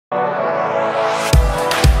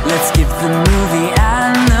the movie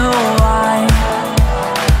and the wine.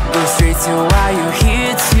 Go straight to why you're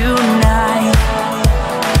here tonight.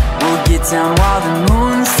 We'll get down while the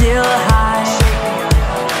moon's still high.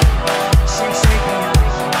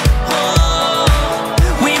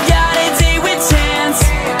 We've got a date with chance,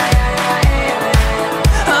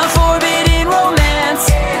 a forbidden romance.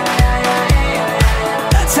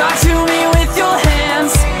 Talk to me with your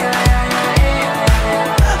hands,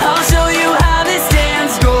 I'll show you how this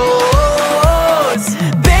dance goes.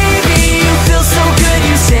 Baby, you feel so good,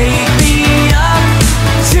 you shake me up.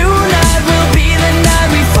 Tonight will be the night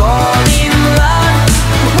we fall in love.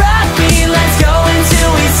 Rock me, let's go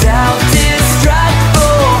until we self-destruct.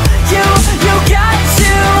 Oh, you got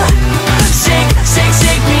to shake, shake,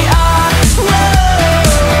 shake me off. Whoa,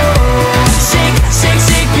 shake, shake,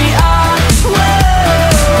 shake me off.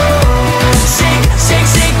 Whoa, shake, shake,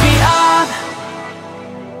 shake me off.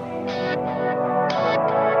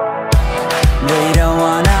 Later